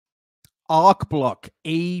Arcblock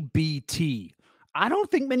ABT. I don't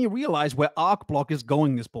think many realize where Arcblock is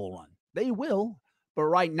going this bull run. They will, but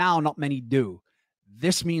right now, not many do.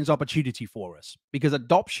 This means opportunity for us because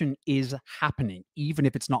adoption is happening, even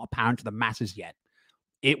if it's not apparent to the masses yet.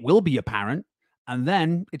 It will be apparent, and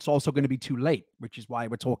then it's also going to be too late, which is why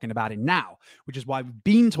we're talking about it now, which is why we've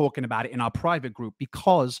been talking about it in our private group,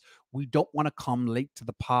 because we don't want to come late to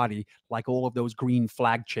the party like all of those green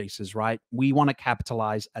flag chasers, right? We want to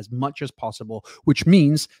capitalize as much as possible, which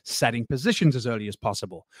means setting positions as early as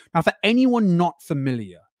possible. Now, for anyone not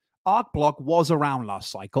familiar, Arcblock was around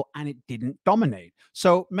last cycle and it didn't dominate.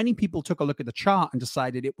 So many people took a look at the chart and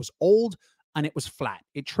decided it was old and it was flat.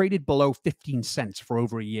 It traded below 15 cents for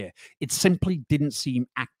over a year. It simply didn't seem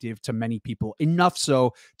active to many people, enough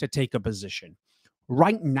so to take a position.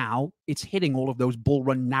 Right now, it's hitting all of those bull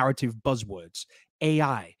run narrative buzzwords: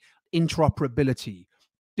 AI, interoperability,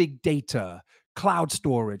 big data, cloud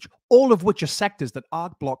storage, all of which are sectors that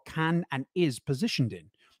Arcblock can and is positioned in.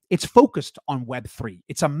 It's focused on Web3.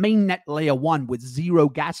 It's a mainnet layer 1 with zero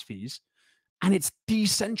gas fees, and it's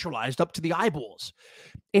decentralized up to the eyeballs.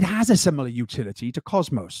 It has a similar utility to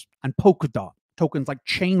Cosmos and Polkadot, tokens like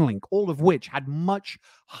Chainlink, all of which had much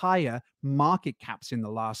higher market caps in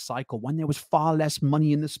the last cycle when there was far less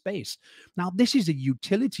money in the space. Now, this is a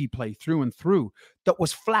utility play through and through that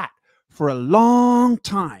was flat for a long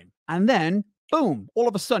time. And then, boom, all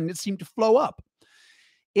of a sudden it seemed to flow up.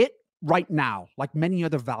 It right now, like many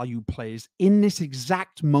other value plays in this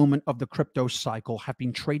exact moment of the crypto cycle, have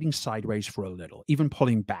been trading sideways for a little, even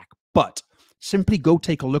pulling back. But simply go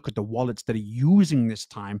take a look at the wallets that are using this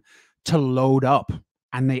time to load up,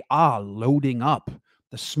 and they are loading up.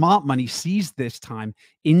 The smart money sees this time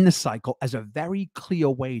in the cycle as a very clear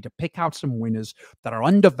way to pick out some winners that are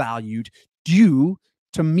undervalued due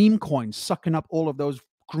to meme coins sucking up all of those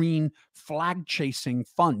green flag chasing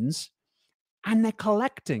funds, and they're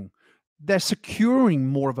collecting. They're securing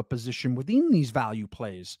more of a position within these value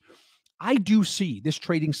plays. I do see this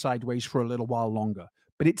trading sideways for a little while longer,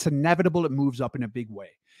 but it's inevitable it moves up in a big way.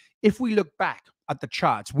 If we look back at the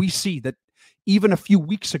charts, we see that even a few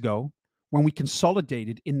weeks ago, when we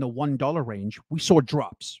consolidated in the $1 range, we saw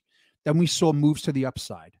drops. Then we saw moves to the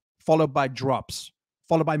upside, followed by drops,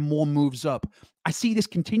 followed by more moves up. I see this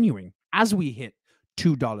continuing as we hit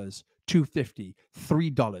 $2, $2.50,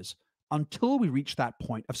 $3, until we reach that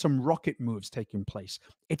point of some rocket moves taking place.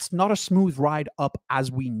 It's not a smooth ride up,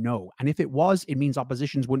 as we know. And if it was, it means our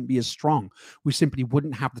positions wouldn't be as strong. We simply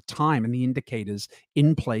wouldn't have the time and the indicators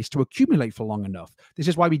in place to accumulate for long enough. This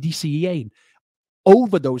is why we DCEA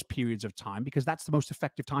over those periods of time, because that's the most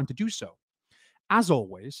effective time to do so. As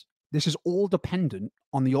always, this is all dependent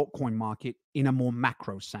on the altcoin market in a more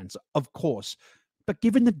macro sense, of course. But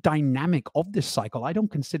given the dynamic of this cycle, I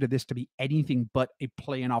don't consider this to be anything but a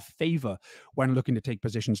play in our favor when looking to take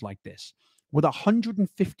positions like this. With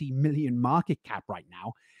 150 million market cap right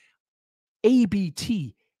now,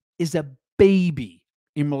 ABT is a baby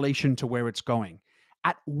in relation to where it's going.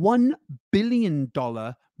 At $1 billion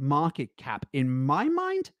market cap, in my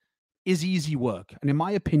mind, is easy work. And in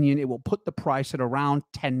my opinion, it will put the price at around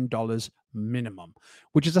 $10 minimum,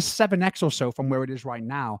 which is a 7x or so from where it is right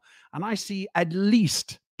now. And I see at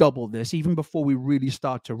least double this even before we really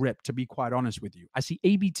start to rip, to be quite honest with you. I see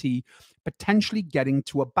ABT potentially getting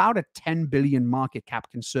to about a 10 billion market cap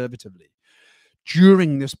conservatively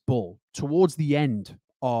during this bull, towards the end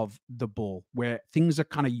of the bull, where things are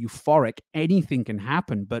kind of euphoric. Anything can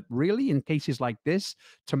happen. But really, in cases like this,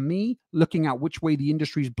 to me, looking at which way the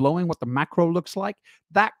industry is blowing, what the macro looks like,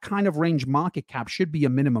 that kind of range market cap should be a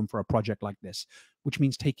minimum for a project like this, which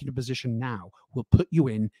means taking a position now will put you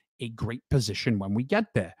in a great position when we get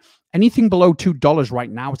there. Anything below $2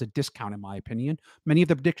 right now is a discount, in my opinion. Many of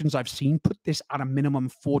the predictions I've seen put this at a minimum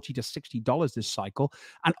 $40 to $60 this cycle.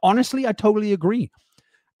 And honestly, I totally agree.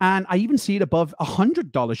 And I even see it above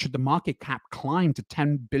 $100 should the market cap climb to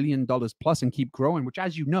 $10 billion plus and keep growing, which,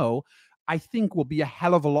 as you know, I think will be a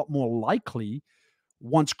hell of a lot more likely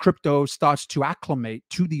once crypto starts to acclimate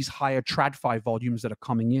to these higher TradFi volumes that are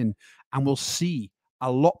coming in. And we'll see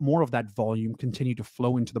a lot more of that volume continue to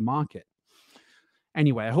flow into the market.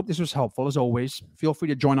 Anyway, I hope this was helpful. As always, feel free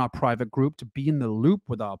to join our private group to be in the loop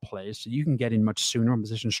with our plays so you can get in much sooner and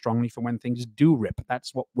position strongly for when things do rip.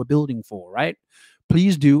 That's what we're building for, right?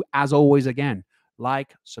 Please do, as always, again,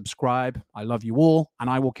 like, subscribe. I love you all, and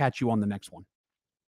I will catch you on the next one.